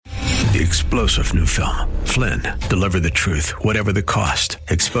the explosive new film, Flynn, Deliver the Truth, Whatever the Cost,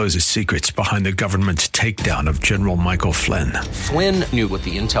 exposes secrets behind the government's takedown of General Michael Flynn. Flynn knew what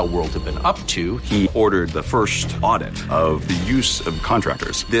the intel world had been up to. He ordered the first audit of the use of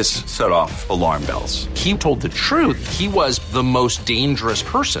contractors. This set off alarm bells. He told the truth. He was the most dangerous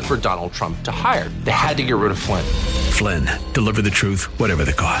person for Donald Trump to hire. They had to get rid of Flynn. Flynn, Deliver the Truth, Whatever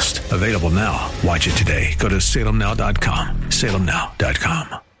the Cost. Available now. Watch it today. Go to salemnow.com.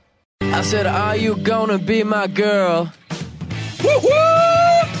 salemnow.com. I said, are you gonna be my girl? Woo-hoo!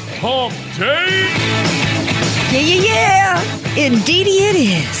 Hump day! Yeah. Indeedy it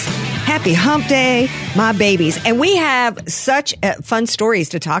is. Happy hump day, my babies. And we have such fun stories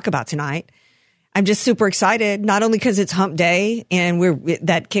to talk about tonight. I'm just super excited, not only because it's hump day and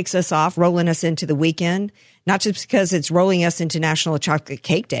that kicks us off, rolling us into the weekend, not just because it's rolling us into National Chocolate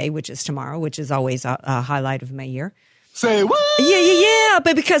Cake Day, which is tomorrow, which is always a highlight of my year. Say what? Yeah.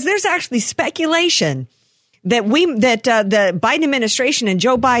 But because there's actually speculation that the Biden administration and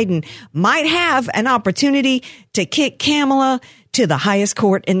Joe Biden might have an opportunity to kick Kamala to the highest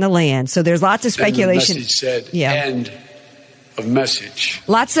court in the land. So there's lots of speculation. And the message said, end of message.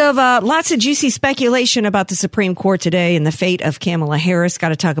 Lots of juicy speculation about the Supreme Court today and the fate of Kamala Harris. Got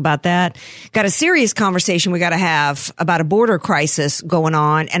to talk about that. Got a serious conversation we got to have about a border crisis going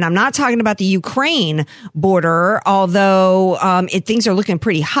on. And I'm not talking about the Ukraine border, although things are looking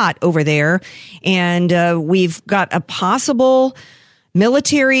pretty hot over there. And we've got a possible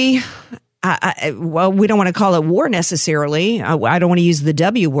military well, we don't want to call it war necessarily. I don't want to use the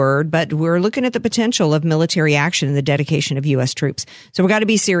W word, but we're looking at the potential of military action and the dedication of U.S. troops. So we've got to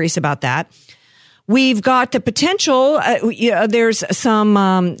be serious about that. We've got the potential. There's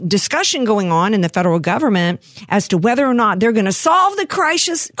some discussion going on in the federal government as to whether or not they're going to solve the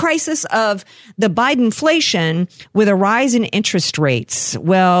crisis of the Bidenflation with a rise in interest rates.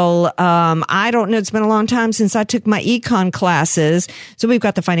 Well, I don't know. It's been a long time since I took my econ classes. So we've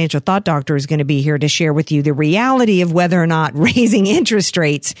got the financial thought doctor who's going to be here to share with you the reality of whether or not raising interest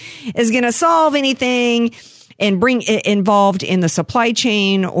rates is going to solve anything and bring it involved in the supply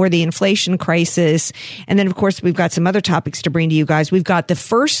chain or the inflation crisis. And then, of course, we've got some other topics to bring to you guys. We've got the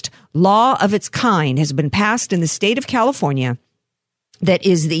first law of its kind has been passed in the state of California. That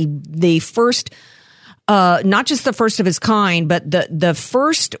is the first, not just the first of its kind, but the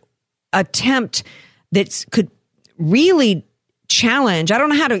first attempt that could really challenge. I don't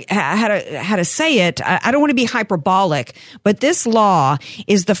know how to say it. I don't want to be hyperbolic, but this law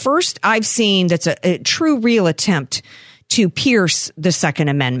is the first I've seen that's a true, real attempt to pierce the Second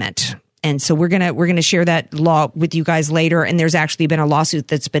Amendment. And so we're gonna share that law with you guys later. And there's actually been a lawsuit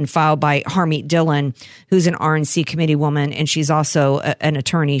that's been filed by Harmeet Dillon, who's an RNC committee woman, and she's also an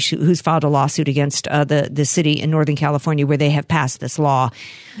attorney who's filed a lawsuit against the city in Northern California where they have passed this law.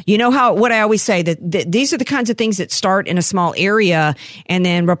 You know what I always say, that these are the kinds of things that start in a small area, and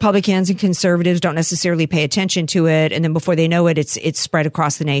then Republicans and conservatives don't necessarily pay attention to it, and then before they know it, it's spread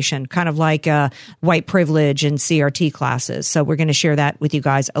across the nation, kind of like white privilege and CRT classes. So we're going to share that with you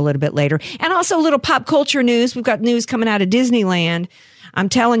guys a little bit later. And also a little pop culture news. We've got news coming out of Disneyland. I'm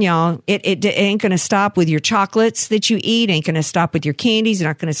telling y'all, it ain't going to stop with your chocolates that you eat. Ain't going to stop with your candies. It's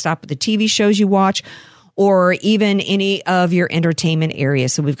not going to stop with the TV shows you watch or even any of your entertainment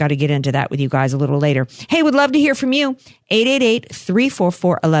areas. So we've got to get into that with you guys a little later. Hey, would love to hear from you.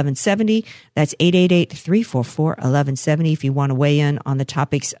 888-344-1170. That's 888-344-1170 if you want to weigh in on the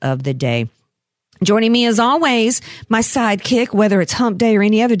topics of the day. Joining me as always, my sidekick, whether it's hump day or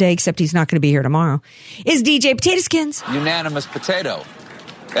any other day, except he's not going to be here tomorrow, is DJ Potato Skins. Unanimous potato.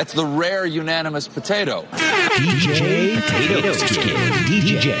 That's the rare unanimous potato. DJ Potato Skins.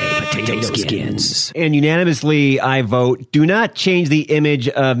 DJ Potato Skins. And unanimously, I vote, do not change the image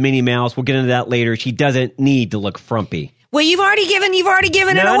of Minnie Mouse. We'll get into that later. She doesn't need to look frumpy. Well, you've already given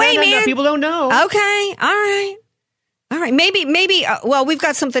it away, man. No, people don't know. Okay. All right. Maybe. Well, we've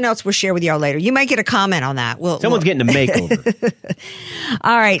got something else we'll share with y'all later. You might get a comment on that. Someone's getting a makeover.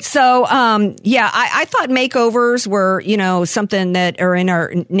 All right. So, I thought makeovers were, something that are in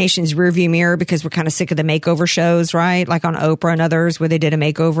our nation's rearview mirror because we're kind of sick of the makeover shows, right? Like on Oprah and others where they did a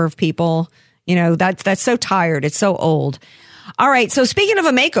makeover of people. That's so tired. It's so old. All right. So speaking of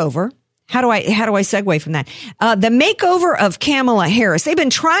a makeover, how do I segue from that? The makeover of Kamala Harris. They've been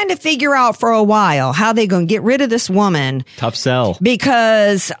trying to figure out for a while how they're going to get rid of this woman. Tough sell.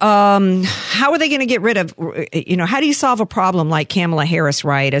 Because how are they going to get rid of, how do you solve a problem like Kamala Harris,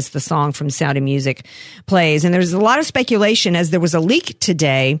 right, as the song from Sound of Music plays? And there's a lot of speculation as there was a leak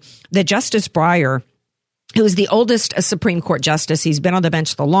today that Justice Breyer who is the oldest Supreme Court justice. He's been on the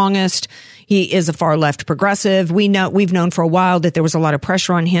bench the longest. He is a far left progressive. We've known for a while that there was a lot of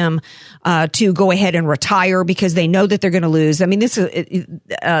pressure on him to go ahead and retire because they know that they're going to lose. I mean,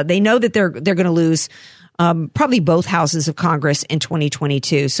 they know that they're going to lose probably both houses of Congress in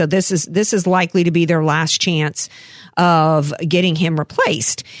 2022. So this is likely to be their last chance of getting him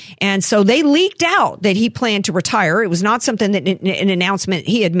replaced. And so they leaked out that he planned to retire. It was not something that an announcement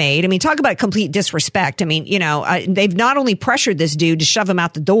he had made. I mean, talk about complete disrespect. I mean, they've not only pressured this dude to shove him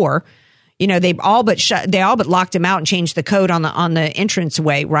out the door, they all but locked him out and changed the code on the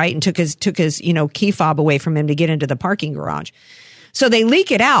entranceway, right? And took his key fob away from him to get into the parking garage. So they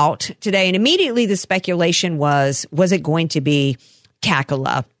leak it out today, and immediately the speculation was it going to be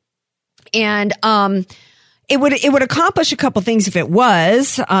Kakula? And it would accomplish a couple things if it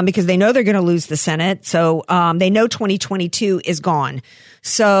was, because they know they're going to lose the Senate. So they know 2022 is gone.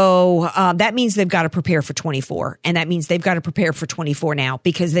 So that means they've got to prepare for 24. And that means they've got to prepare for 24 now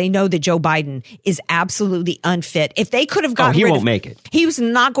because they know that Joe Biden is absolutely unfit. If they could have gotten he won't make it. He was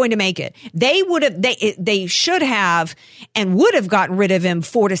not going to make it. They should have and would have gotten rid of him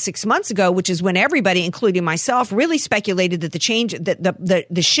 4 to 6 months ago, which is when everybody, including myself, really speculated that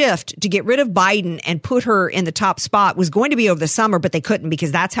the shift to get rid of Biden and put her in the top spot was going to be over the summer, but they couldn't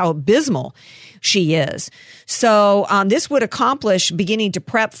because that's how abysmal she is. So this would accomplish beginning to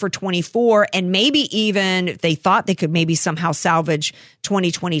prep for 24, and maybe even if they thought they could maybe somehow salvage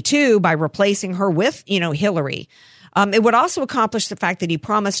 2022 by replacing her with, Hillary. It would also accomplish the fact that he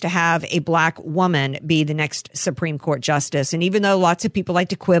promised to have a black woman be the next Supreme Court justice. And even though lots of people like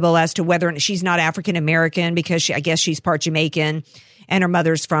to quibble as to whether she's not African American because I guess she's part Jamaican and her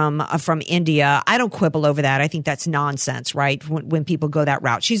mother's from India, I don't quibble over that. I think that's nonsense, right? When people go that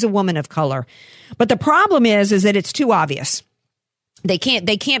route, she's a woman of color. But the problem is that it's too obvious. They can't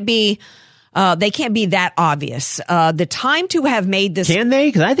be that obvious. The time to have made this. Can they?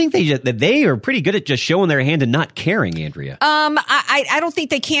 Because I think they are pretty good at just showing their hand and not caring, Andrea. I don't think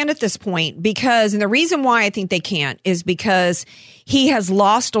they can at this point and the reason why I think they can't is because he has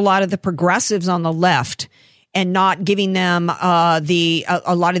lost a lot of the progressives on the left and not giving them a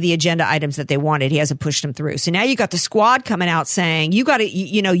lot of the agenda items that they wanted. He hasn't pushed them through. So now you got the squad coming out saying you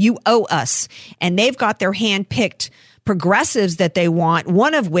owe us, and they've got their hand-picked progressives that they want.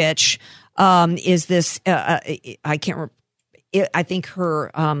 One of which is this. I can't remember. I think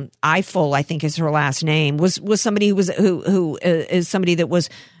her Eiffel, I think is her last name, was somebody who is somebody that was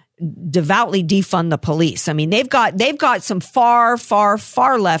devoutly defund the police. I mean, they've got some far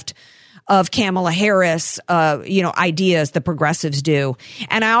left of Kamala Harris, ideas the progressives do.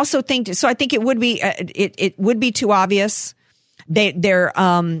 And I also think it would be, it would be too obvious.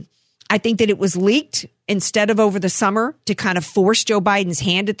 I think that it was leaked instead of over the summer to kind of force Joe Biden's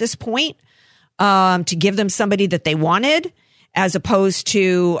hand at this point, to give them somebody that they wanted, as opposed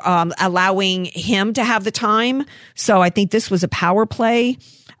to allowing him to have the time. So I think this was a power play.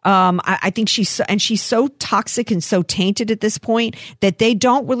 I think she's so toxic and so tainted at this point that they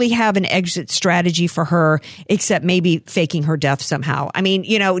don't really have an exit strategy for her except maybe faking her death somehow. I mean,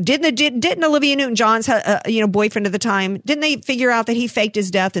 didn't Olivia Newton-John's boyfriend at the time, didn't they figure out that he faked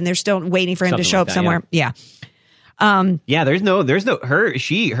his death and they're still waiting for him to show up somewhere? Yeah. There's no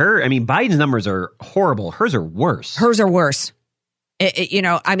Biden's numbers are horrible. Hers are worse. Hers are worse.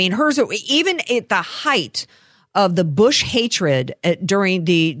 Hers are, even at the height of the Bush hatred during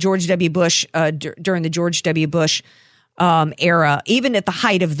the George W. Bush era, even at the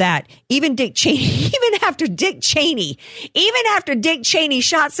height of that, even after Dick Cheney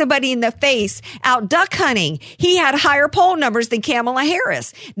shot somebody in the face out duck hunting, he had higher poll numbers than Kamala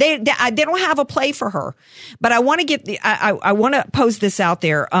Harris. They don't have a play for her. But I want to I want to pose this out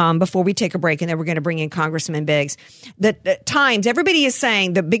there before we take a break, and then we're going to bring in Congressman Biggs. The Times, everybody is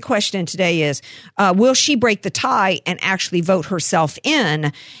saying the big question today is, will she break the tie and actually vote herself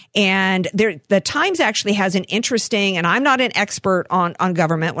in? And the Times actually has an interesting, and I'm not an expert on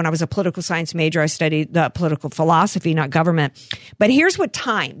government. When I was a political science major, I studied political philosophy, not government. But here's what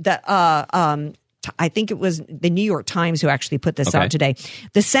I think it was the New York Times who actually put this out today.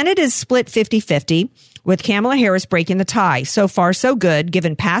 The Senate is split 50-50, with Kamala Harris breaking the tie. So far, so good,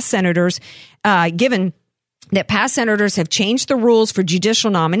 given that past senators have changed the rules for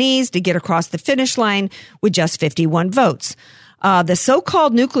judicial nominees to get across the finish line with just 51 votes. The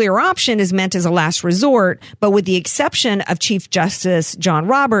so-called nuclear option is meant as a last resort, but with the exception of Chief Justice John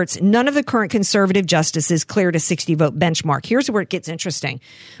Roberts, none of the current conservative justices cleared a 60-vote benchmark. Here's where it gets interesting.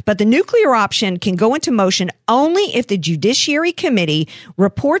 But the nuclear option can go into motion only if the Judiciary Committee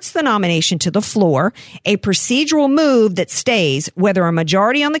reports the nomination to the floor, a procedural move that stays whether a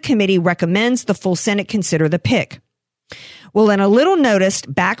majority on the committee recommends the full Senate consider the pick. Well, in a little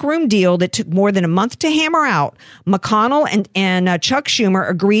noticed backroom deal that took more than a month to hammer out, McConnell and Chuck Schumer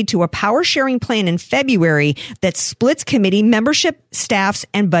agreed to a power sharing plan in February that splits committee membership, staffs,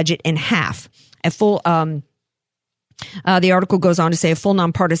 and budget in half. A full, the article goes on to say a full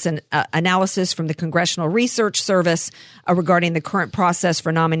nonpartisan analysis from the Congressional Research Service regarding the current process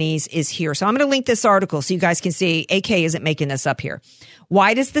for nominees is here. So I'm going to link this article so you guys can see AK isn't making this up here.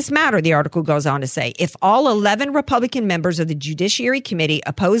 Why does this matter? The article goes on to say, if all 11 Republican members of the Judiciary Committee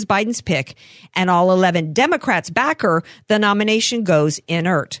oppose Biden's pick and all 11 Democrats back her, the nomination goes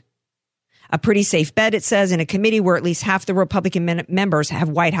inert. A pretty safe bet, it says, in a committee where at least half the Republican members have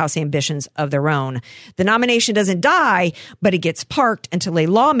White House ambitions of their own. The nomination doesn't die, but it gets parked until a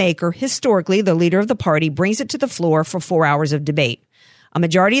lawmaker, historically the leader of the party, brings it to the floor for 4 hours of debate. A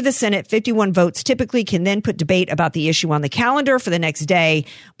majority of the Senate, 51 votes, typically can then put debate about the issue on the calendar for the next day.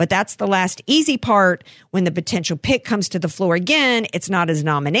 But that's the last easy part. When the potential pick comes to the floor again, it's not as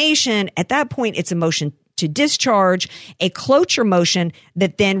nomination. At that point, it's a motion to discharge, a cloture motion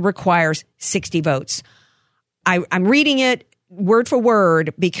that then requires 60 votes. I'm reading it word for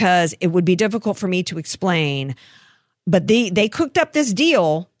word because it would be difficult for me to explain. But they cooked up this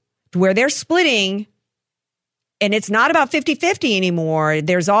deal where they're splitting. And it's not about 50-50 anymore.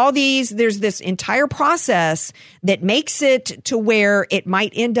 There's this entire process that makes it to where it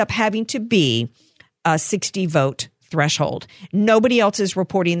might end up having to be a 60 vote threshold. Nobody else is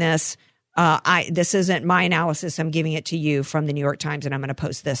reporting this. This isn't my analysis. I'm giving it to you from the New York Times, and I'm going to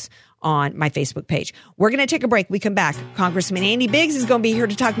post this on my Facebook page. We're going to take a break. We come back. Congressman Andy Biggs is going to be here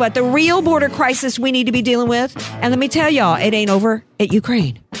to talk about the real border crisis we need to be dealing with. And let me tell y'all, it ain't over at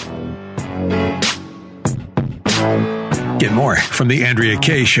Ukraine. Get more from The Andrea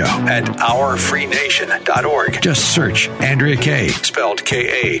Kaye Show at OurFreeNation.org. Just search Andrea Kaye, spelled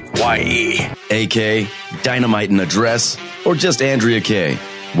Kaye. AK, Dynamite in a Dress, or just Andrea Kaye.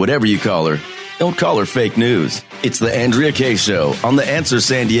 Whatever you call her, don't call her fake news. It's The Andrea Kaye Show on The Answer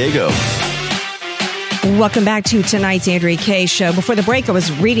San Diego. Welcome back to tonight's Andrea Kaye Show. Before the break, I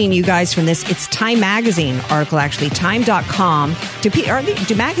was reading you guys from this. It's Time Magazine article, actually, time.com.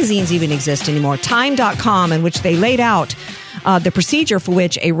 Do magazines even exist anymore? Time.com, in which they laid out the procedure for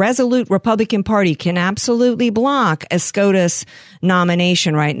which a resolute Republican Party can absolutely block a SCOTUS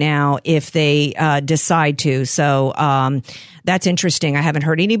nomination right now if they decide to. So that's interesting. I haven't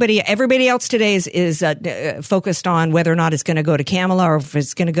heard everybody else today is focused on whether or not it's going to go to Kamala or if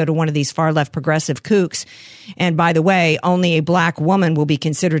it's going to go to one of these far left progressive kooks. And by the way, only a black woman will be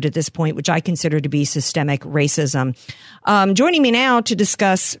considered at this point, which I consider to be systemic racism. Joining me now to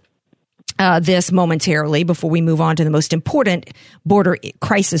discuss this momentarily before we move on to the most important border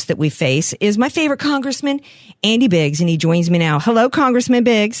crisis that we face is my favorite Congressman, Andy Biggs, and he joins me now. Hello, Congressman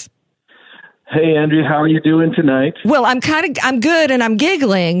Biggs. Hey, Andrea, how are you doing tonight? Well, I'm good, and I'm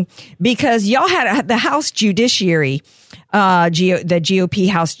giggling because y'all had the House Judiciary, the GOP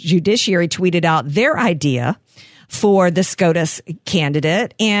House Judiciary tweeted out their idea for the SCOTUS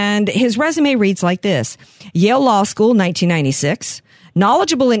candidate, and his resume reads like this: Yale Law School, 1996,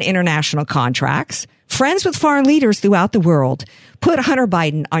 knowledgeable in international contracts, friends with foreign leaders throughout the world. Put Hunter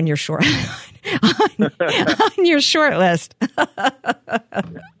Biden on your short on your short list.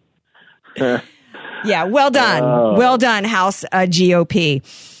 Yeah, well done. Well done, House GOP.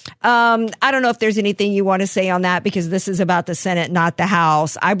 I don't know if there's anything you want to say on that because this is about the Senate, not the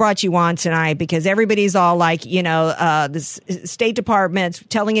House. I brought you on tonight because everybody's all like, the State Department's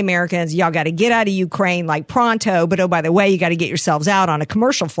telling Americans, y'all got to get out of Ukraine like pronto. But, oh, by the way, you got to get yourselves out on a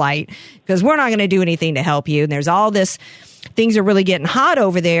commercial flight because we're not going to do anything to help you. And there's all this. Things are really getting hot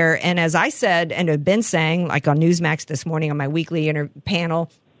over there. And as I said and have been saying, like on Newsmax this morning on my weekly panel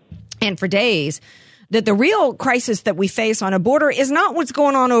and for days, that the real crisis that we face on a border is not what's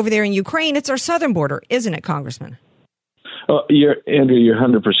going on over there in Ukraine. It's our southern border, isn't it, Congressman? Andrea, you're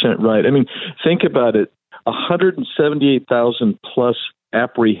 100% right. I mean, think about it. 178,000 plus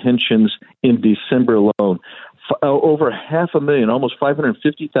apprehensions in December alone. Over 500,000, almost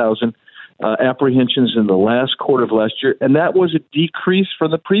 550,000 apprehensions in the last quarter of last year. And that was a decrease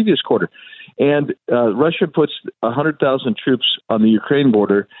from the previous quarter. And Russia puts 100,000 troops on the Ukraine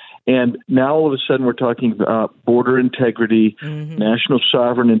border. And now all of a sudden we're talking about border integrity, national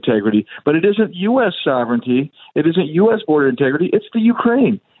sovereign integrity, but it isn't U.S. sovereignty. It isn't U.S. border integrity. It's the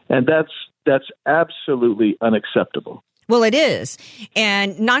Ukraine. And that's absolutely unacceptable. Well, it is,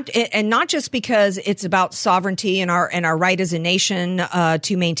 and not just because it's about sovereignty and our right as a nation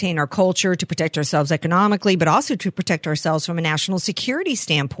to maintain our culture, to protect ourselves economically, but also to protect ourselves from a national security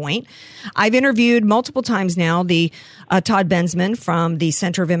standpoint. I've interviewed multiple times now the Todd Bensman from the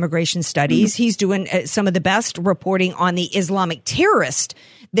Center of Immigration Studies. He's doing some of the best reporting on the Islamic terrorists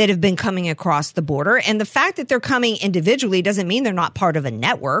that have been coming across the border. And the fact that they're coming individually doesn't mean they're not part of a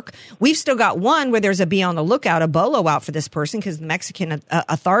network. We've still got one where there's a be on the lookout, a BOLO out for this person because the Mexican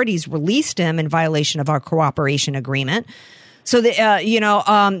authorities released him in violation of our cooperation agreement. So,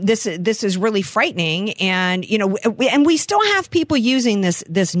 this is really frightening. And, and we still have people using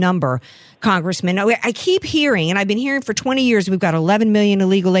this number, Congressman. I keep hearing, and I've been hearing for 20 years, we've got 11 million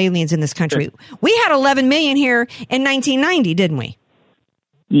illegal aliens in this country. We had 11 million here in 1990, didn't we?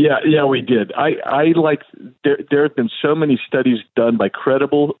 Yeah, we did. I like there have been so many studies done by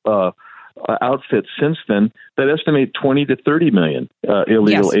credible outfits since then that estimate 20 to 30 million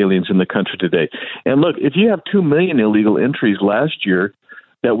illegal aliens in the country today. And look, if you have 2 million illegal entries last year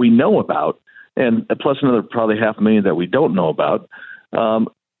that we know about, and plus another probably 500,000 that we don't know about,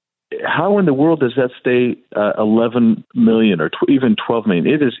 how in the world does that stay 11 million or even 12 million?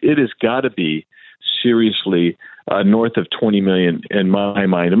 It has got to be seriously north of 20 million in my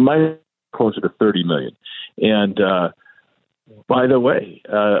mind, and mine closer to 30 million. And by the way,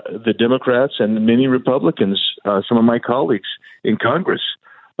 the Democrats and many Republicans, some of my colleagues in Congress,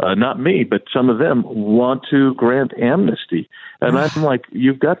 not me, but some of them want to grant amnesty. And I'm like,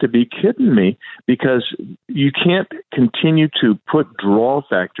 you've got to be kidding me, because you can't continue to put draw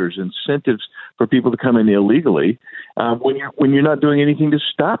factors, incentives for people to come in illegally when you're not doing anything to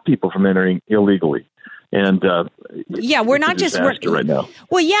stop people from entering illegally. And we're not just right now.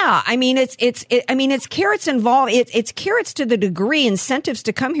 Well, yeah, I mean it's carrots involved. It's carrots to the degree, incentives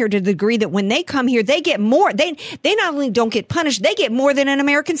to come here to the degree that when they come here, they get more. They not only don't get punished, they get more than an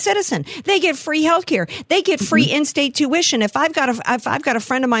American citizen. They get free health care. They get free in-state tuition. If I've got a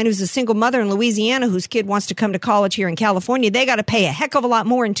friend of mine who's a single mother in Louisiana whose kid wants to come to college here in California, they got to pay a heck of a lot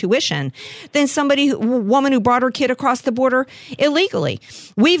more in tuition than woman who brought her kid across the border illegally.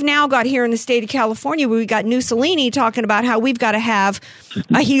 We've now got here in the state of California, we got Mussolini talking about how we've got to have.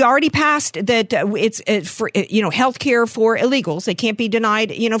 He already passed that it's for health care for illegals. They can't be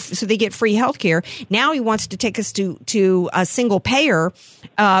denied, so they get free health care. Now he wants to take us to a single payer,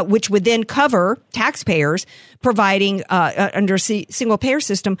 which would then cover taxpayers providing under a single payer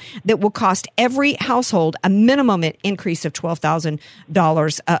system that will cost every household a minimum increase of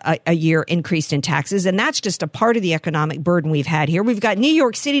 $12,000 a year increased in taxes. And that's just a part of the economic burden we've had here. We've got New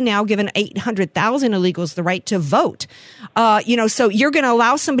York City now giving 800,000 illegals the right to vote. So you're going to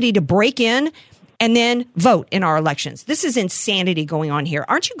allow somebody to break in and then vote in our elections. This is insanity going on here.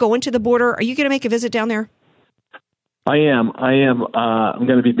 Aren't you going to the border? Are you going to make a visit down there? I am. I'm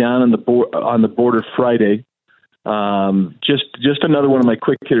going to be down on the border Friday. Just another one of my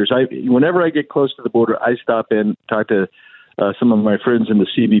quick hitters. Whenever I get close to the border, I stop in, talk to some of my friends in the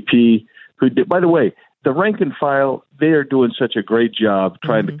CBP who did, by the way, the rank and file, they are doing such a great job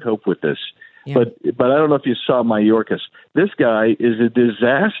trying to cope with this. Yeah. But I don't know if you saw Mayorkas. This guy is a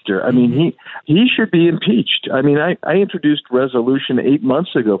disaster. I mean, he should be impeached. I mean, I introduced resolution 8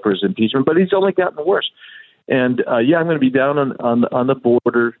 months ago for his impeachment, but he's only gotten worse. And I'm going to be down on the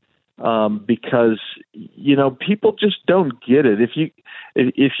border because people just don't get it.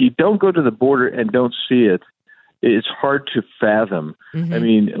 If you don't go to the border and don't see it, it's hard to fathom. I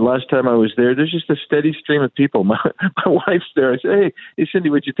mean, last time I was there, there's just a steady stream of people. My wife's there. I say, hey,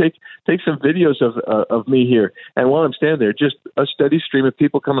 Cindy, would you take some videos of me here? And while I'm standing there, just a steady stream of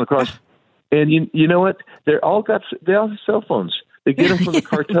people coming across. And you know what? They all have cell phones. They get them from the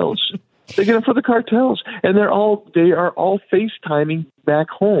cartels. They get them from the cartels, and they are all FaceTiming back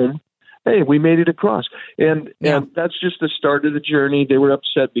home. Hey, we made it across, and that's just the start of the journey. They were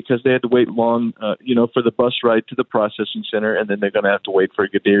upset because they had to wait long, for the bus ride to the processing center, and then they're going to have to wait for a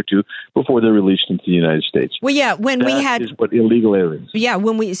good day or two before they're released into the United States. Well, yeah, that is what illegal aliens. Yeah,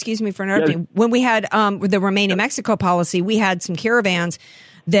 excuse me for interrupting. Yeah. When we had the Remain in Mexico policy, we had some caravans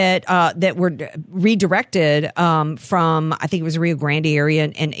that were redirected from, I think it was Rio Grande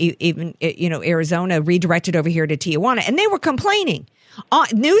area and even Arizona, redirected over here to Tijuana, and they were complaining.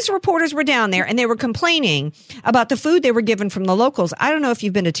 News reporters were down there and they were complaining about the food they were given from the locals. I don't know if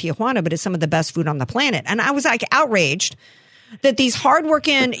you've been to Tijuana, but it's some of the best food on the planet. And I was outraged that these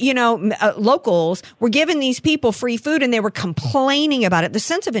hardworking, locals were giving these people free food and they were complaining about it. The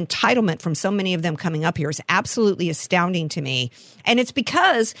sense of entitlement from so many of them coming up here is absolutely astounding to me. And it's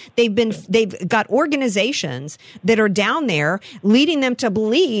because they've got organizations that are down there leading them to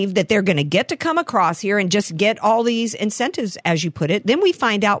believe that they're going to get to come across here and just get all these incentives, as you put it. Then we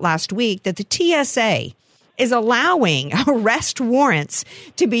find out last week that the TSA is allowing arrest warrants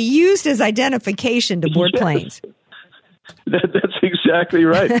to be used as identification to board planes. That's exactly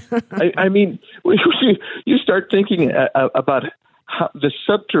right. I mean, you start thinking about how the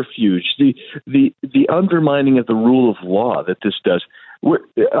subterfuge, the undermining of the rule of law that this does.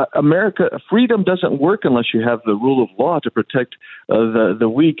 America, freedom doesn't work unless you have the rule of law to protect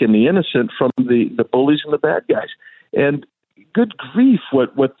the weak and the innocent from the bullies and the bad guys. And good grief, what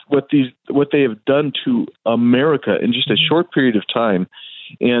they have done to America in just a short period of time,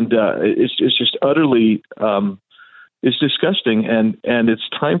 and it's just utterly. It's disgusting, and it's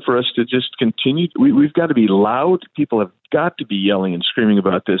time for us to just continue. We've got to be loud. People have got to be yelling and screaming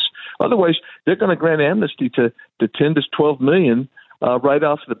about this. Otherwise, they're going to grant amnesty to 10 to 12 million right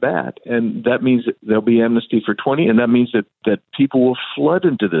off the bat, and that means that there'll be amnesty for 20, and that means that people will flood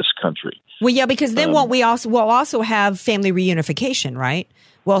into this country. Well, yeah, because then we'll also have family reunification, right?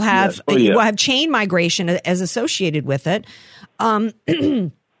 We'll have we'll have chain migration as associated with it.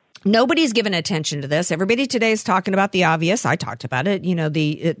 Nobody's given attention to this. Everybody today is talking about the obvious. I talked about it.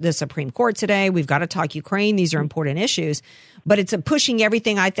 The Supreme Court today. We've got to talk Ukraine. These are important issues. But it's pushing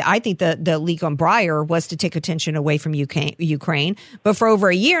everything. I think the leak on Breyer was to take attention away from Ukraine. But for over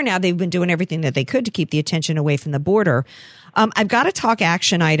a year now, they've been doing everything that they could to keep the attention away from the border. I've got to talk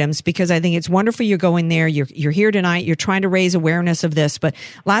action items because I think it's wonderful you're going there. You're here tonight. You're trying to raise awareness of this. But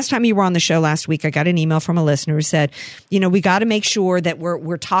last time you were on the show last week, I got an email from a listener who said, we got to make sure that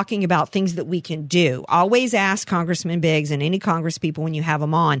we're talking about things that we can do. Always ask Congressman Biggs and any Congress people when you have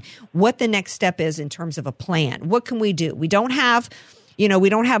them on what the next step is in terms of a plan. What can we do? We don't have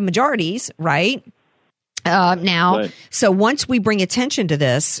majorities right now. Right. So once we bring attention to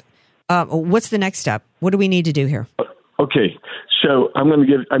this, what's the next step? What do we need to do here? Okay, so I'm going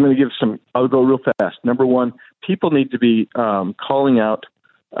to give some. I'll go real fast. Number one, people need to be calling out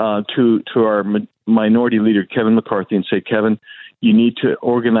to our minority leader Kevin McCarthy and say, Kevin, you need to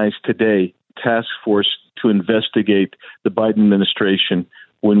organize today task force to investigate the Biden administration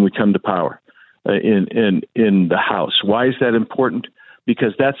when we come to power in the House. Why is that important?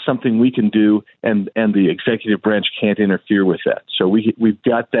 Because that's something we can do, and the executive branch can't interfere with that. So we've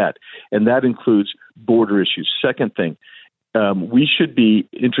got that, and that includes border issues. Second thing, we should be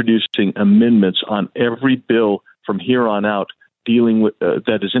introducing amendments on every bill from here on out dealing with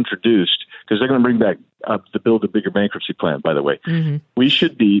that is introduced, because they're going to bring back the Build a Bigger Bankruptcy Plan. By the way, we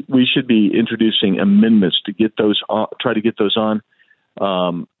should be introducing amendments to get those try to get those on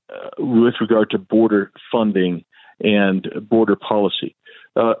with regard to border funding and border policy.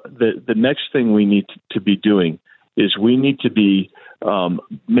 The next thing we need to be doing is we need to be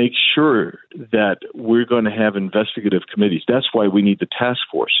make sure that we're going to have investigative committees. That's why we need the task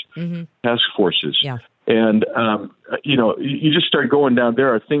forces. Yeah. And you just start going down.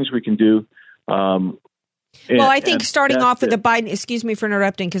 There are things we can do. I think starting off with the Biden, excuse me for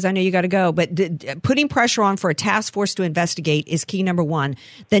interrupting because I know you got to go, but putting pressure on for a task force to investigate is key number one.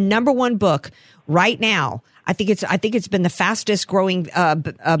 The number one book right now, I think it's been the fastest growing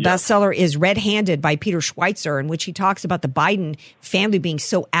bestseller is Red Handed by Peter Schweitzer, in which he talks about the Biden family being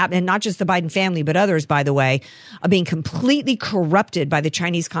so and not just the Biden family, but others, by the way, being completely corrupted by the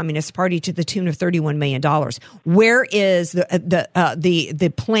Chinese Communist Party to the tune of $31 million. Where is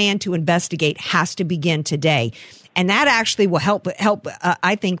the plan to investigate has to begin today. And that actually will help,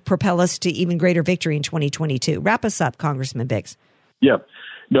 I think, propel us to even greater victory in 2022. Wrap us up, Congressman Biggs. Yeah.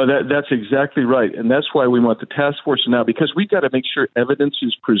 No, that's exactly right. And that's why we want the task force now, because we've got to make sure evidence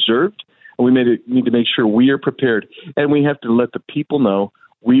is preserved, and we need to make sure we are prepared. And we have to let the people know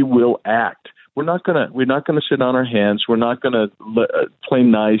we will act. We're not going to sit on our hands. We're not going to play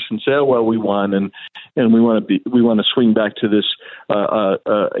nice and say, "Oh well, we won," and we want to swing back to this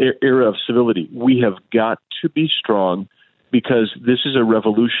era of civility. We have got to be strong, because this is a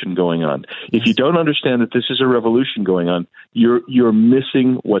revolution going on. If you don't understand that this is a revolution going on, you're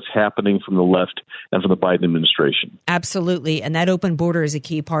missing what's happening from the left and from the Biden administration. Absolutely. And that open border is a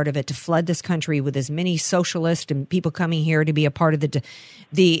key part of it, to flood this country with as many socialists and people coming here to be a part of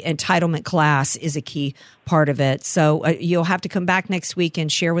the entitlement class is a key part of it. So you'll have to come back next week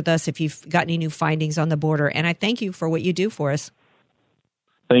and share with us if you've got any new findings on the border. And I thank you for what you do for us.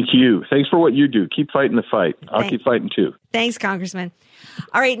 Thank you. Thanks for what you do. Keep fighting the fight. I'll keep fighting too. Thanks, Congressman.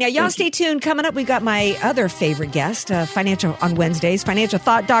 All right, now y'all stay tuned. Coming up, we've got my other favorite guest, financial on Wednesdays, financial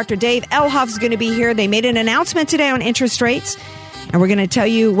thought Dr. Dave Elhoff is going to be here. They made an announcement today on interest rates, and we're going to tell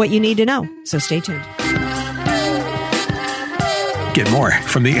you what you need to know. So stay tuned. Get more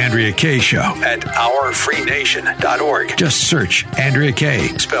from the Andrea Kaye Show at OurFreeNation.org. Just search Andrea Kaye,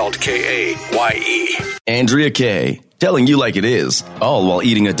 spelled Kaye. Andrea Kaye, telling you like it is, all while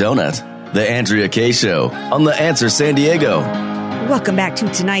eating a donut. The Andrea Kaye Show on The Answer San Diego. Welcome back to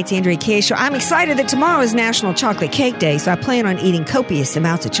tonight's Andrea Kaye Show. I'm excited that tomorrow is National Chocolate Cake Day, so I plan on eating copious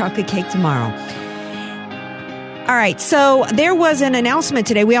amounts of chocolate cake tomorrow. All right, so there was an announcement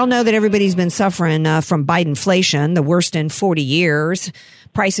today. We all know that everybody's been suffering from Bidenflation, the worst in 40 years.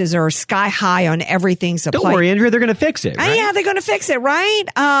 Prices are sky high on everything. Don't worry, Andrea, they're going to fix it, right? Yeah, they're going to fix it, right?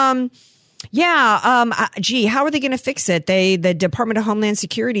 Gee, how are they going to fix it? The Department of Homeland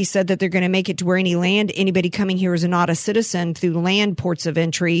Security said that they're going to make it to where anybody coming here is not a citizen through land ports of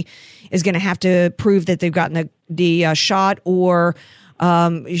entry is going to have to prove that they've gotten the shot or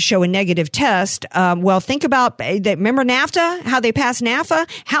show a negative test. Well, think about that. Remember NAFTA, how they passed NAFTA?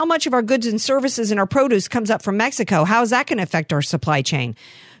 How much of our goods and services and our produce comes up from Mexico? How is that going to affect our supply chain?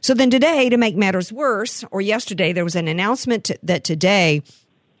 So then today, to make matters worse, or yesterday, there was an announcement that today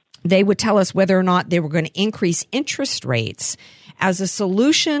they would tell us whether or not they were going to increase interest rates as a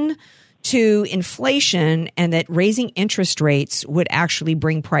solution to inflation, and that raising interest rates would actually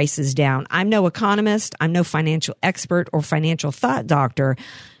bring prices down. I'm no economist. I'm no financial expert or financial thought doctor,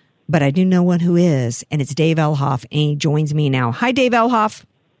 but I do know one who is, and it's Dave Elhoff, and he joins me now. Hi, Dave Elhoff.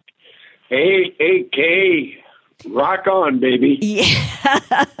 Hey, Kay. Rock on, baby. Yeah.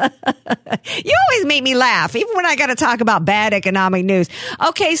 You always make me laugh, even when I got to talk about bad economic news.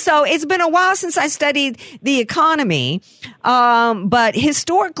 Okay, so it's been a while since I studied the economy, but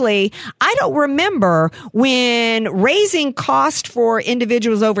historically, I don't remember when raising cost for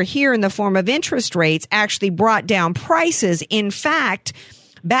individuals over here in the form of interest rates actually brought down prices. In fact,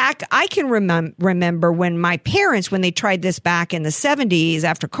 I can remember when my parents, when they tried this back in the 70s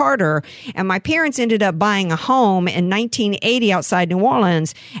after Carter, and my parents ended up buying a home in 1980 outside New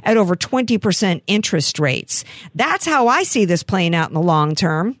Orleans at over 20% interest rates. That's how I see this playing out in the long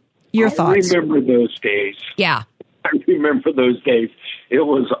term. Your thoughts? I remember those days. Yeah. I remember those days. It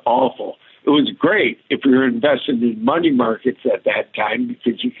was awful. It was great if you were investing in money markets at that time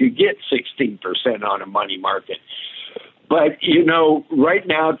because you could get 16% on a money market. But, right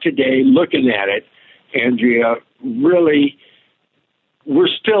now, today, looking at it, Andrea, really, we're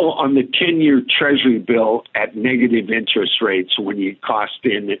still on the 10-year Treasury bill at negative interest rates when you cost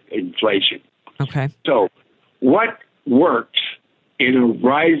in inflation. Okay. So what works in a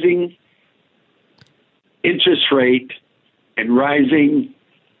rising interest rate and rising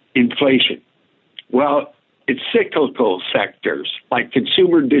inflation? Well, it's cyclical sectors like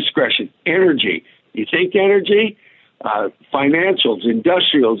consumer discretion, energy. You think energy? Financials,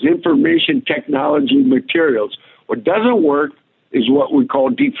 industrials, information technology, materials. What doesn't work is what we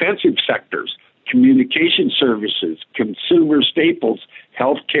call defensive sectors, communication services, consumer staples,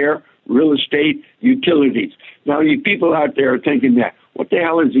 healthcare, real estate, utilities. Now, you people out there are thinking that, what the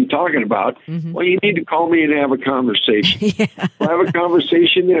hell is he talking about? Mm-hmm. Well, you need to call me and have a conversation. Yeah. We'll have a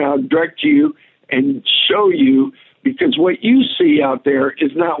conversation and I'll direct you and show you, because what you see out there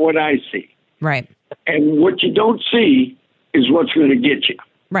is not what I see. Right. And what you don't see is what's going to get you.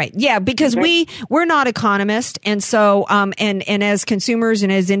 Right. Yeah, because we're not economists. And so, and as consumers and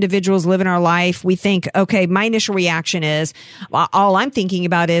as individuals living our life, we think, okay, my initial reaction is, all I'm thinking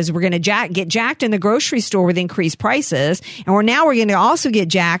about is we're going to get jacked in the grocery store with increased prices. And we're going to also get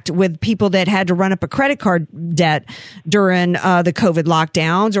jacked with people that had to run up a credit card debt during the COVID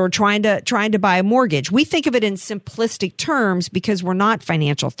lockdowns or trying to buy a mortgage. We think of it in simplistic terms because we're not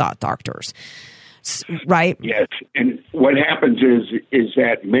financial thought doctors. Right. Yes. And what happens is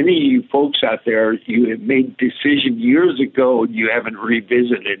that many of you folks out there, you have made decision years ago and you haven't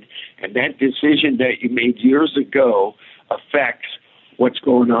revisited. And that decision that you made years ago affects what's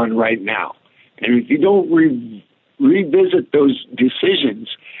going on right now. And if you don't revisit those decisions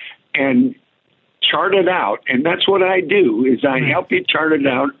and chart it out, and that's what I do, is I help you chart it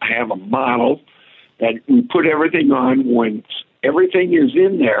out. I have a model that we put everything on. When everything is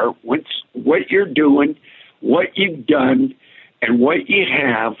in there, what you're doing, what you've done, and what you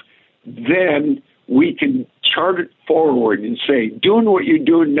have, then we can chart it forward and say, doing what you're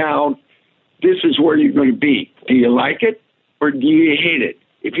doing now, this is where you're going to be. Do you like it or do you hate it?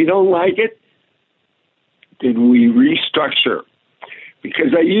 If you don't like it, then we restructure.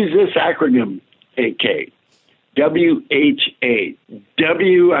 Because I use this acronym, AK. WHA.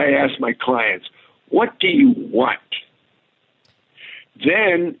 W, I ask my clients, what do you want?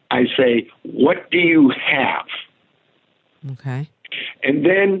 Then I say, what do you have? Okay. And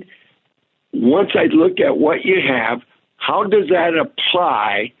then once I look at what you have, how does that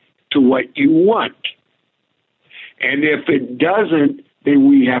apply to what you want? And if it doesn't, then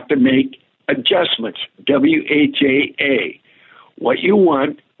we have to make adjustments. WHAA. What you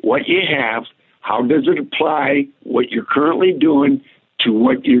want, what you have, how does it apply what you're currently doing to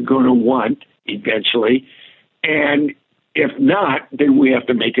what you're going to want eventually? And if not, then we have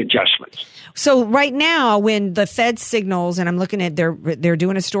to make adjustments. So right now, when the Fed signals, and I'm looking at they're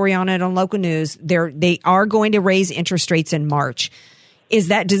doing a story on it on local news, they are going to raise interest rates in March. Does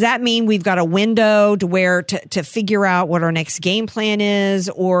that mean we've got a window to where to figure out what our next game plan is,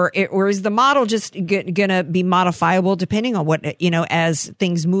 or is the model just going to be modifiable depending on what, as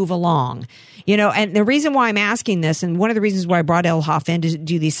things move along? And the reason why I'm asking this, and one of the reasons why I brought El Hoff in to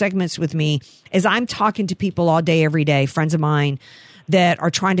do these segments with me, is I'm talking to people all day, every day, friends of mine, that are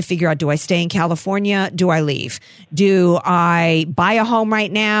trying to figure out, do I stay in California? Do I leave? Do I buy a home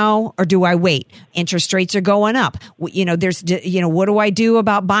right now, or do I wait? Interest rates are going up. What do I do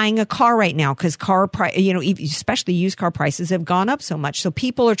about buying a car right now? Because especially used car prices have gone up so much. So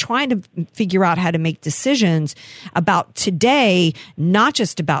people are trying to figure out how to make decisions about today, not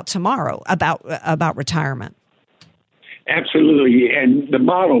just about tomorrow, about retirement. Absolutely. And the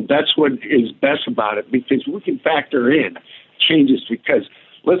model, that's what is best about it, because we can factor in changes, because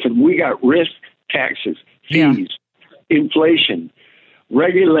listen, we got risk, taxes, fees, inflation,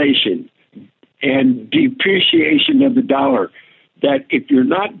 regulation, and depreciation of the dollar, that if you're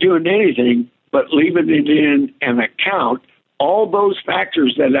not doing anything but leaving it in an account, all those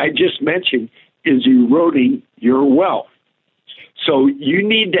factors that I just mentioned is eroding your wealth. So you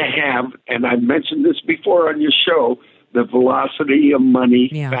need to have, and I've mentioned this before on your show, the velocity of money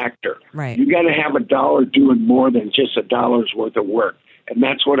factor. Right. You got to have a dollar doing more than just a dollar's worth of work. And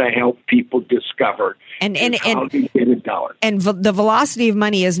that's what I help people discover. And how to get a dollar. And the velocity of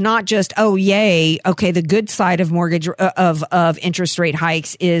money is not just, oh, yay. Okay. The good side of mortgage of interest rate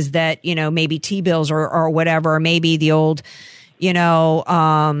hikes is that, maybe T-bills or whatever, or maybe the old,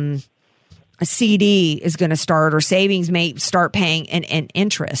 a CD is going to start, or savings may start paying an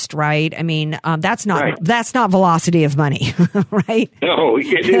interest, right? I mean, that's not velocity of money, right? No,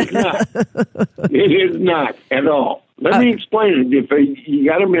 it is not. It is not at all. Let me explain it. If you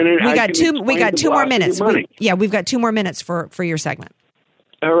got a minute, we got two more minutes. We've got 2 more minutes for your segment.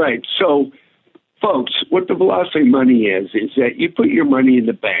 All right. So, folks, what the velocity of money is that you put your money in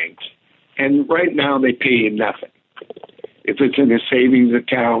the bank, and right now they pay you nothing. If it's in a savings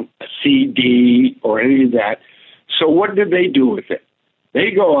account, a CD, or any of that. So what do they do with it?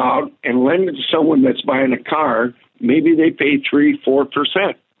 They go out and lend it to someone that's buying a car. Maybe they pay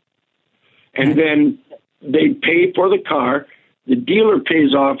 3-4%. And then they pay for the car. The dealer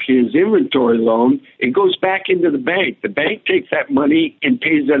pays off his inventory loan. It goes back into the bank. The bank takes that money and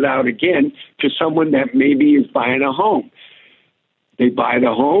pays it out again to someone that maybe is buying a home. They buy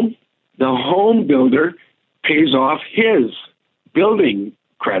the home. The home builder pays off his building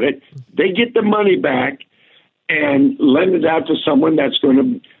credit. They get the money back and lend it out to someone that's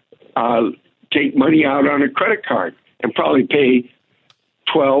going to take money out on a credit card and probably pay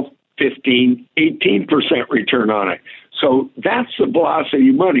 12, 15, 18% return on it. So that's the velocity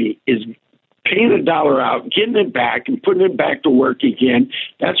of money, is paying a dollar out, getting it back, and putting it back to work again.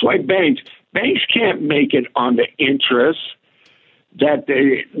 That's why banks can't make it on the interest that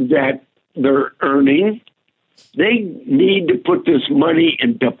they're earning. They need to put this money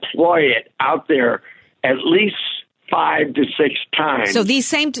and deploy it out there at least 5 to 6 times. So these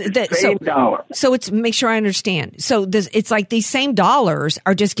same dollar. So it's, make sure I understand. So it's like these same dollars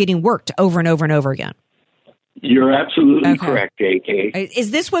are just getting worked over and over and over again. You're absolutely correct, AK.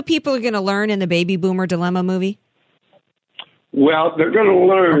 Is this what people are going to learn in the Baby Boomer Dilemma movie? Well, they're going to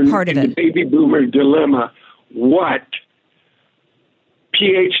learn in the Baby Boomer Dilemma what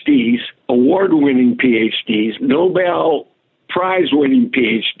PhDs, award-winning PhDs, Nobel Prize-winning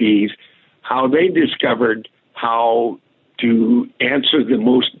PhDs, how they discovered how to answer the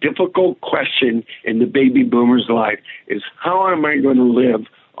most difficult question in the baby boomer's life is, how am I going to live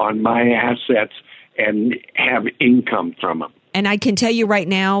on my assets and have income from them? And I can tell you right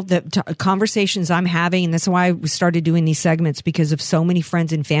now that conversations I'm having, and that's why I started doing these segments, because of so many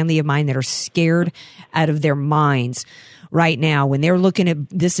friends and family of mine that are scared out of their minds right now when they're looking at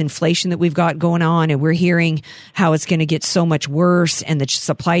this inflation that we've got going on, and we're hearing how it's going to get so much worse, and the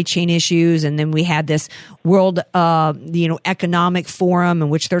supply chain issues. And then we had this World, Economic Forum in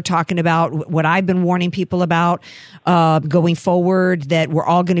which they're talking about what I've been warning people about, going forward, that we're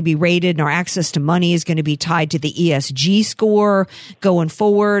all going to be rated and our access to money is going to be tied to the ESG score going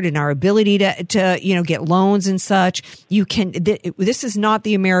forward, and our ability to get loans and such. This is not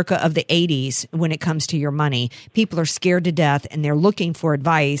the America of the 80s when it comes to your money. People are scared to death and they're looking for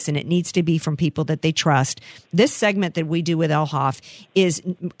advice, and it needs to be from people that they trust. This segment that we do with Elhoff is,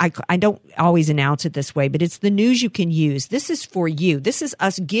 I don't always announce it this way, but it's the news you can use. This is for you. This is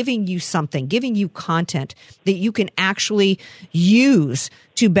us giving you something, giving you content that you can actually use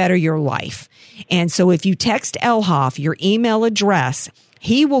to better your life. And so if you text Elhoff your email address,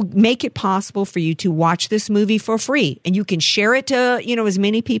 he will make it possible for you to watch this movie for free, and you can share it to, as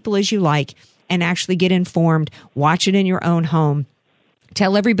many people as you like, and actually get informed. Watch it in your own home.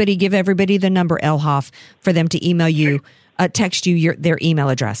 Tell everybody, give everybody the number, Elhoff, for them to email you, text you their email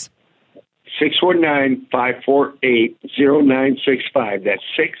address. 619-548-0965. That's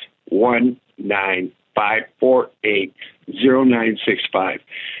 619-548-0965.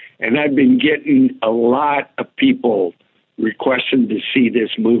 And I've been getting a lot of people requesting to see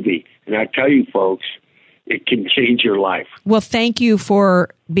this movie. And I tell you, folks, it can change your life. Well, thank you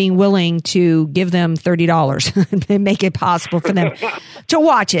for being willing to give them $30 and make it possible for them to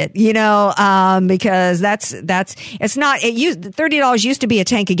watch it, because it's not, $30 used to be a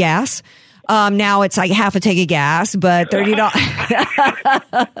tank of gas. Now it's like half a tank of gas, but $30.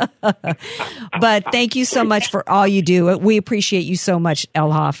 But thank you so much for all you do. We appreciate you so much,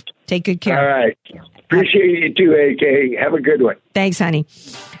 Elhoff. Take good care. All right. Appreciate you too, AK. Have a good one. Thanks, honey.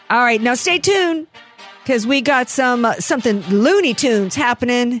 All right. Now stay tuned, because we got something Looney Tunes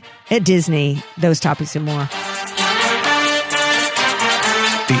happening at Disney. Those topics and more.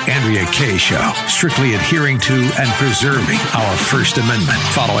 The Andrea Kaye Show, strictly adhering to and preserving our First Amendment.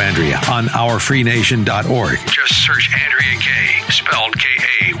 Follow Andrea on OurFreeNation.org. Just search Andrea Kaye, spelled Kaye.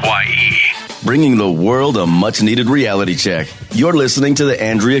 Bringing the world a much-needed reality check. You're listening to The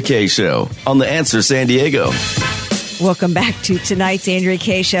Andrea Kaye Show on The Answer San Diego. Welcome back to tonight's Andrea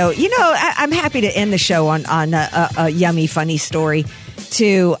Kaye Show. I'm happy to end the show on a yummy, funny story,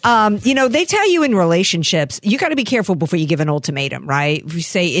 too. They tell you in relationships, you got to be careful before you give an ultimatum, right? If you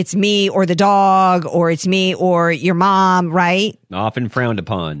say it's me or the dog, or it's me or your mom, right? Often frowned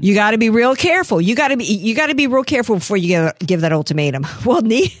upon. You got to be real careful. You got to be real careful before you give that ultimatum. Well,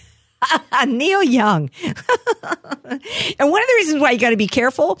 Neil Young. And one of the reasons why you got to be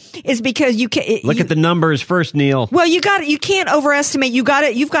careful is because you can't look at the numbers first, Neil. Well, you can't overestimate. You've got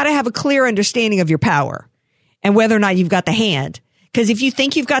to have a clear understanding of your power and whether or not you've got the hand. Because if you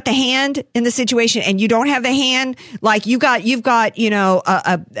think you've got the hand in the situation and you don't have the hand, like you've got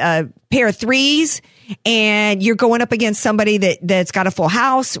a pair of threes, and you're going up against somebody that's got a full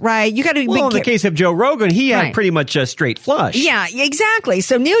house, right? You got to. Well, in the case of Joe Rogan, he had pretty much a straight flush. Yeah, exactly.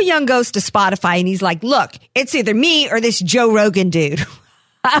 So Neil Young goes to Spotify and he's like, "Look, it's either me or this Joe Rogan dude."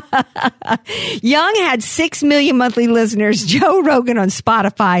 Young had 6 million monthly listeners. Joe Rogan on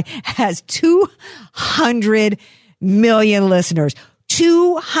Spotify has 200 million listeners.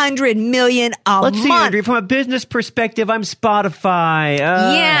 200 million a month. Let's see, Andrea, from a business perspective, I'm Spotify.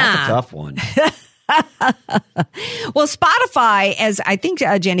 That's a tough one. Well, Spotify, as I think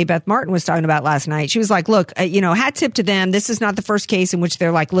Jenny Beth Martin was talking about last night, she was like, look, hat tip to them. This is not the first case in which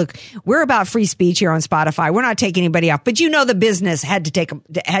they're like, look, we're about free speech here on Spotify. We're not taking anybody off. But the business had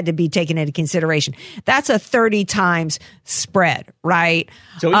to be taken into consideration. That's a 30 times spread, right?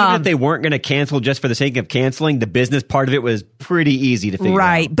 So even if they weren't going to cancel just for the sake of canceling, the business part of it was pretty easy to figure out.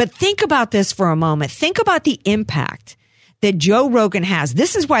 Right. But think about this for a moment. Think about the impact that Joe Rogan has.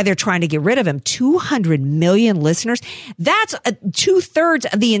 This is why they're trying to get rid of him. 200 million listeners. That's 2/3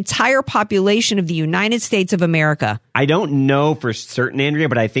 of the entire population of the United States of America. I don't know for certain, Andrea,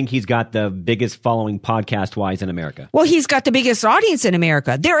 but I think he's got the biggest following podcast-wise in America. Well, he's got the biggest audience in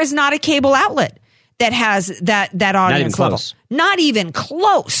America. There is not a cable outlet that has that audience level. Not even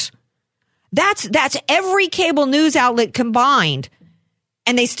close. That's every cable news outlet combined,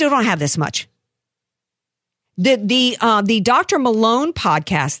 and they still don't have this much. The Dr. Malone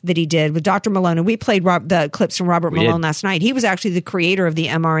podcast that he did with Dr. Malone, and we played the clips from Robert Malone last night. He was actually the creator of the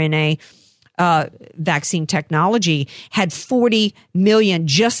mRNA vaccine technology, had 40 million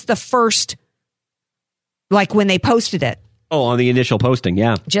just the first, like when they posted it. Oh, on the initial posting,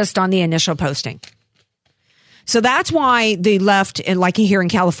 yeah. Just on the initial posting. So that's why the left, and like here in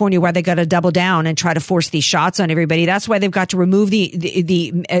California, why they got to double down and try to force these shots on everybody. That's why they've got to remove the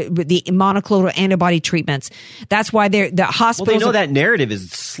monoclonal antibody treatments. That's why the hospitals. Well, they know that narrative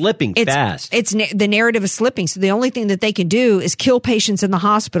is slipping fast. The narrative is slipping. So the only thing that they can do is kill patients in the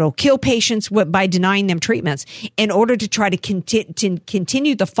hospital, kill patients by denying them treatments in order to try to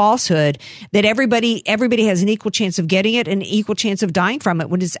continue the falsehood that everybody has an equal chance of getting it and an equal chance of dying from it,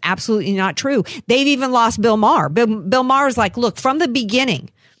 when it's absolutely not true. They've even lost Bill Maher. Bill Maher is like, look, from the beginning,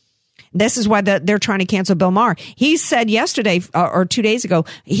 this is why they're trying to cancel Bill Maher. He said yesterday or 2 days ago,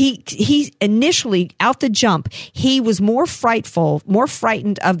 he initially out the jump, he was more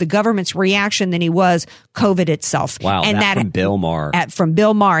frightened of the government's reaction than he was COVID itself. Wow, and that from Bill Maher. From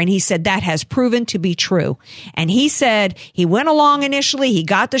Bill Maher. And he said that has proven to be true. And he said he went along initially, he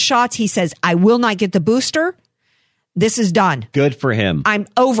got the shots. He says, I will not get the booster. This is done. Good for him. I'm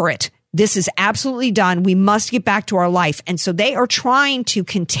over it. This is absolutely done. We must get back to our life. And so they are trying to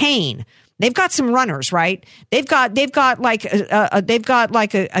contain. They've got some runners, right? They've got like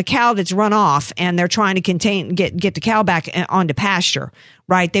a cow that's run off, and they're trying to get the cow back onto pasture,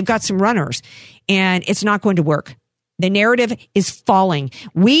 right? They've got some runners, and it's not going to work. The narrative is falling.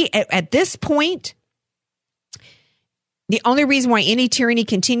 We at this point, the only reason why any tyranny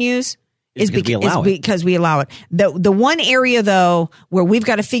continues is because we allow it. The one area, though, where we've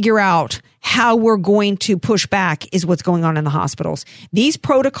got to figure out how we're going to push back is what's going on in the hospitals. These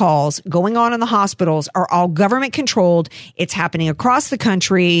protocols going on in the hospitals are all government controlled. It's happening across the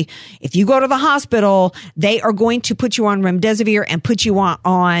country. If you go to the hospital, they are going to put you on remdesivir and put you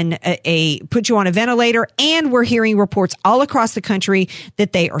on a ventilator. And we're hearing reports all across the country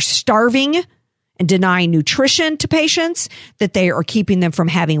that they are starving and denying nutrition to patients, that they are keeping them from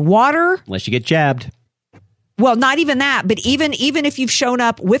having water. Unless you get jabbed. Well, not even that, but even if you've shown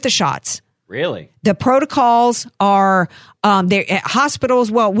up with the shots. Really? The protocols are at hospitals.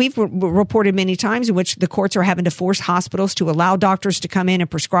 Well, we've reported many times in which the courts are having to force hospitals to allow doctors to come in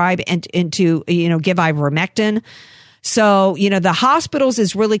and prescribe and to give ivermectin. So, the hospitals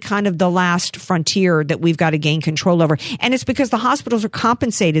is really kind of the last frontier that we've got to gain control over. And it's because the hospitals are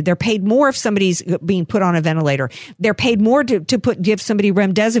compensated. They're paid more if somebody's being put on a ventilator. They're paid more to give somebody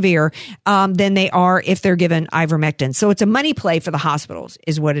remdesivir than they are if they're given ivermectin. So it's a money play for the hospitals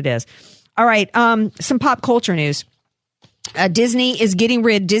is what it is. All right. Some pop culture news. Disney is getting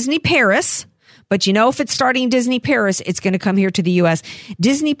rid of Disney Paris. But if it's starting Disney Paris, it's going to come here to the U.S.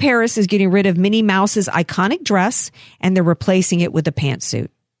 Disney Paris is getting rid of Minnie Mouse's iconic dress, and they're replacing it with a pantsuit.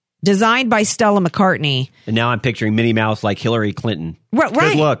 Designed by Stella McCartney. And now I'm picturing Minnie Mouse like Hillary Clinton. Right.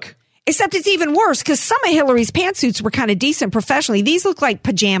 Good look. Except it's even worse because some of Hillary's pantsuits were kind of decent professionally. These look like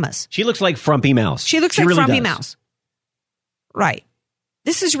pajamas. She looks like Frumpy Mouse. She looks like really Frumpy Mouse. Right.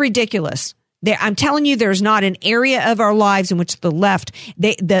 This is ridiculous. I'm telling you, there's not an area of our lives in which the left,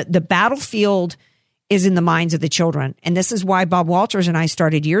 the battlefield is in the minds of the children. And this is why Bob Walters and I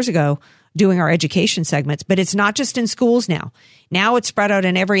started years ago doing our education segments. But it's not just in schools now. Now it's spread out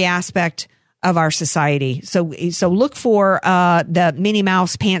in every aspect of our society. So look for the Minnie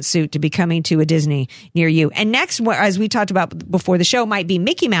Mouse pantsuit to be coming to a Disney near you. And next, as we talked about before the show, might be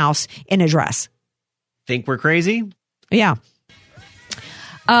Mickey Mouse in a dress. Think we're crazy? Yeah.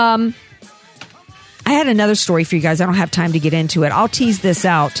 I had another story for you guys. I don't have time to get into it. I'll tease this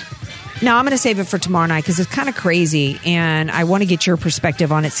out. No, I'm going to save it for tomorrow night because it's kind of crazy, and I want to get your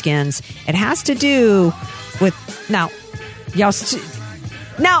perspective on it, Skins. It has to do with... Now,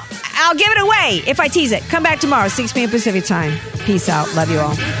 I'll give it away if I tease it. Come back tomorrow, 6 p.m. Pacific time. Peace out. Love you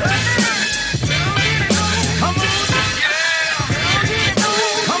all.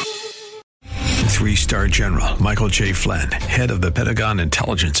 3-star General Michael J. Flynn, head of the Pentagon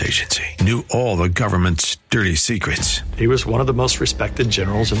Intelligence Agency, knew all the government's dirty secrets. He was one of the most respected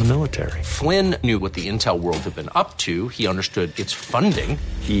generals in the military. Flynn knew what the intel world had been up to. He understood its funding.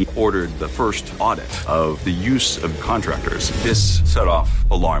 He ordered the first audit of the use of contractors. This set off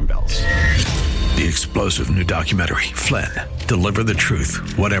alarm bells. The explosive new documentary, Flynn, Deliver the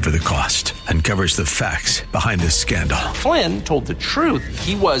Truth, Whatever the Cost, uncovers the facts behind this scandal. Flynn told the truth.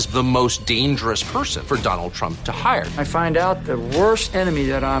 He was the most dangerous person for Donald Trump to hire. I find out the worst enemy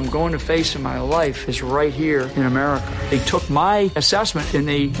that I'm going to face in my life is right here in America. They took my assessment and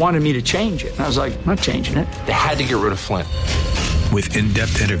they wanted me to change it. And I was like, I'm not changing it. They had to get rid of Flynn. With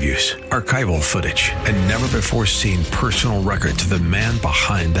in-depth interviews, archival footage, and never-before-seen personal records of the man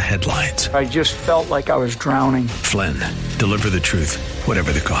behind the headlines. I just felt like I was drowning. Flynn, Deliver the Truth,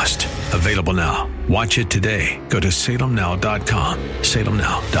 Whatever the Cost. Available now. Watch it today. Go to salemnow.com.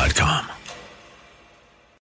 salemnow.com.